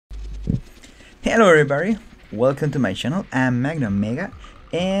Hello everybody, welcome to my channel. I'm Magnum Mega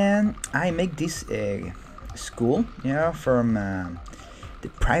and I make this school, from the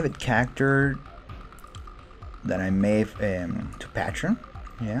private character that I made to Patreon,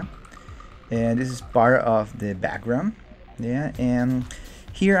 yeah. And this is part of the background, yeah. And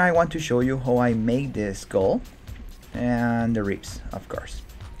here I want to show you how I make the skull and the ribs, of course,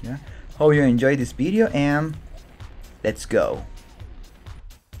 yeah. Hope you enjoy this video and let's go.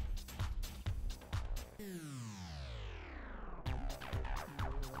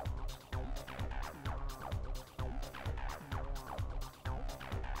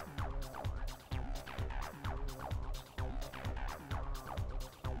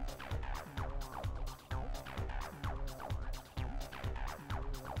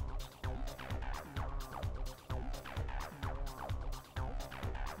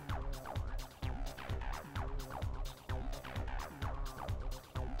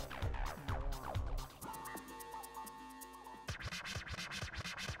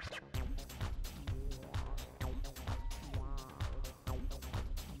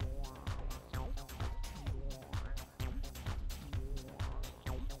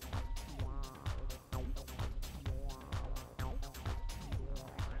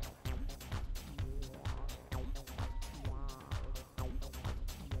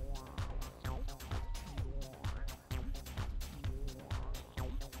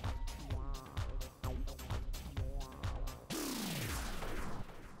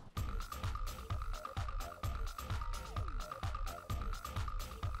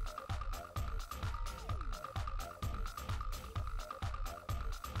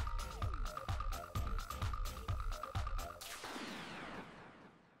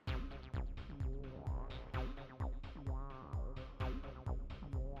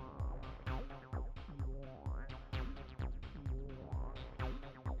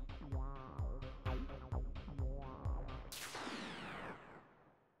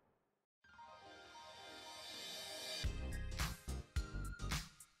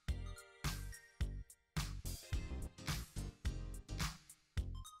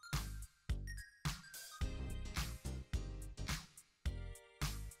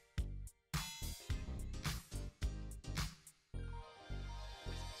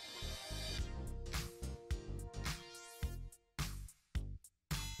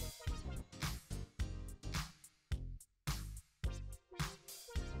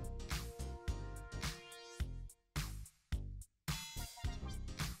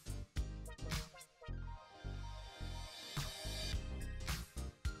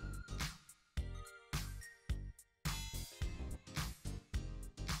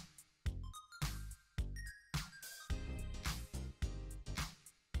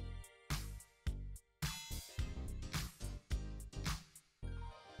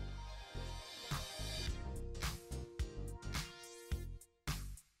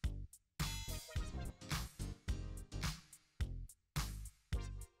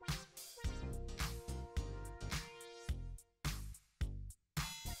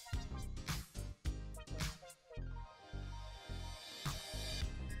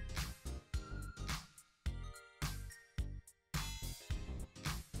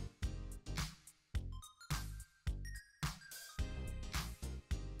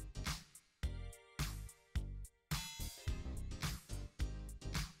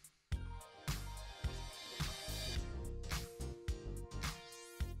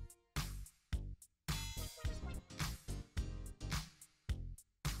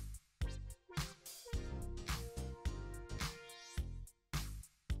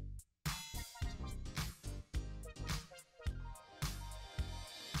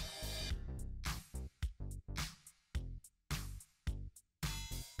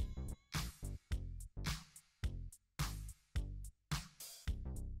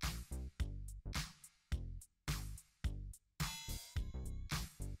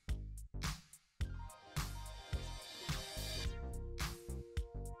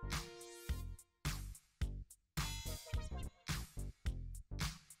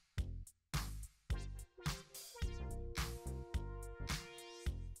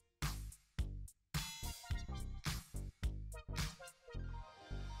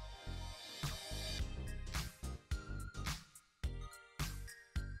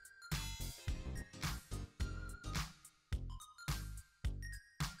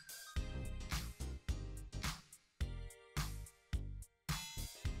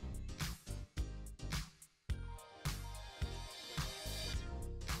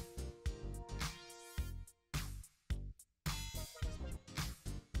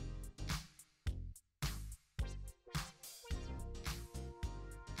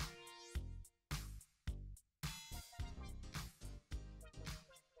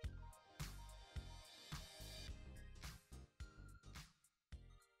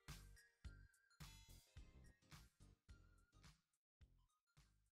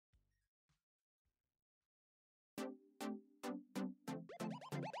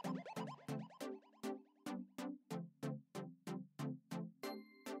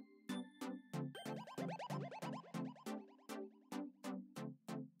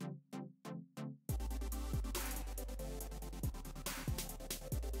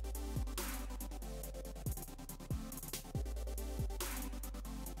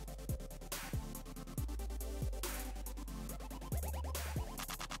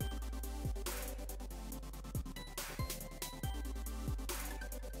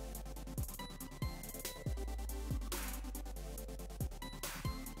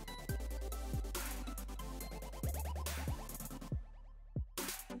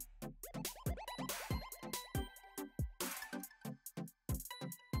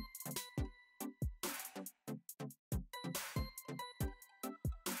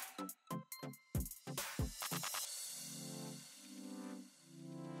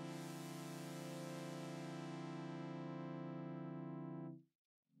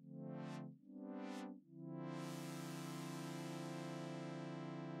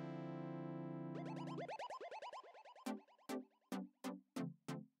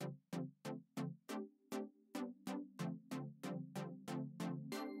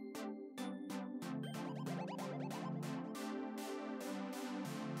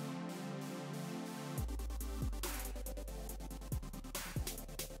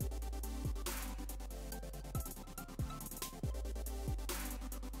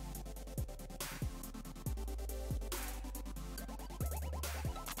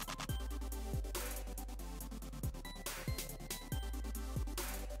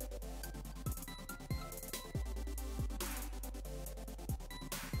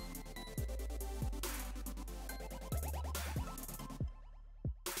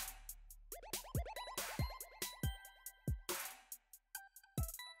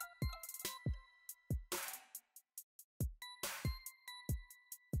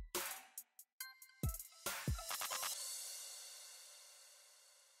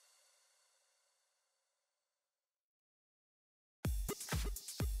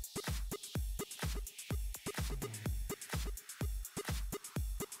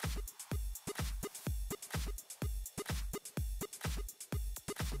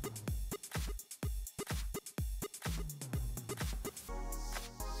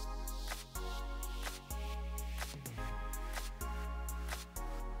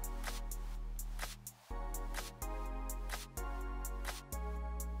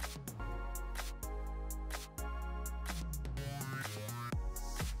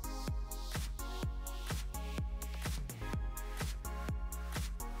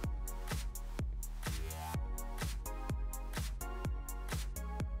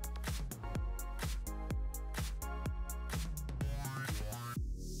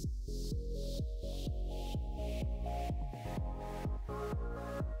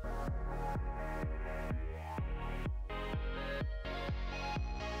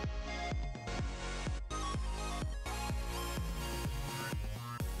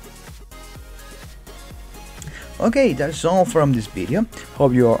 Okay, that's all from this video.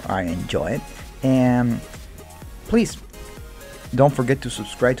 Hope you are enjoyed, and please don't forget to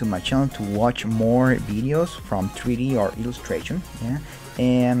subscribe to my channel to watch more videos from 3D or illustration. Yeah,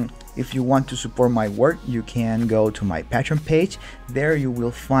 and if you want to support my work, you can go to my Patreon page. There you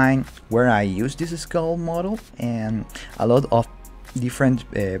will find where I use this skull model and a lot of different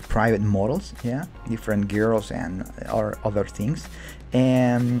private models, yeah, different girls and or other things.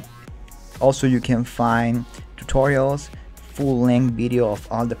 And also you can find tutorials, full-length video of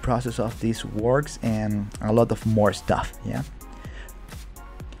all the process of these works, and a lot of more stuff. Yeah,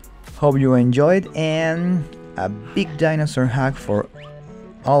 hope you enjoyed, and a big dinosaur hug for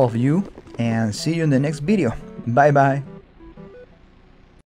all of you, and see you in the next video. Bye bye.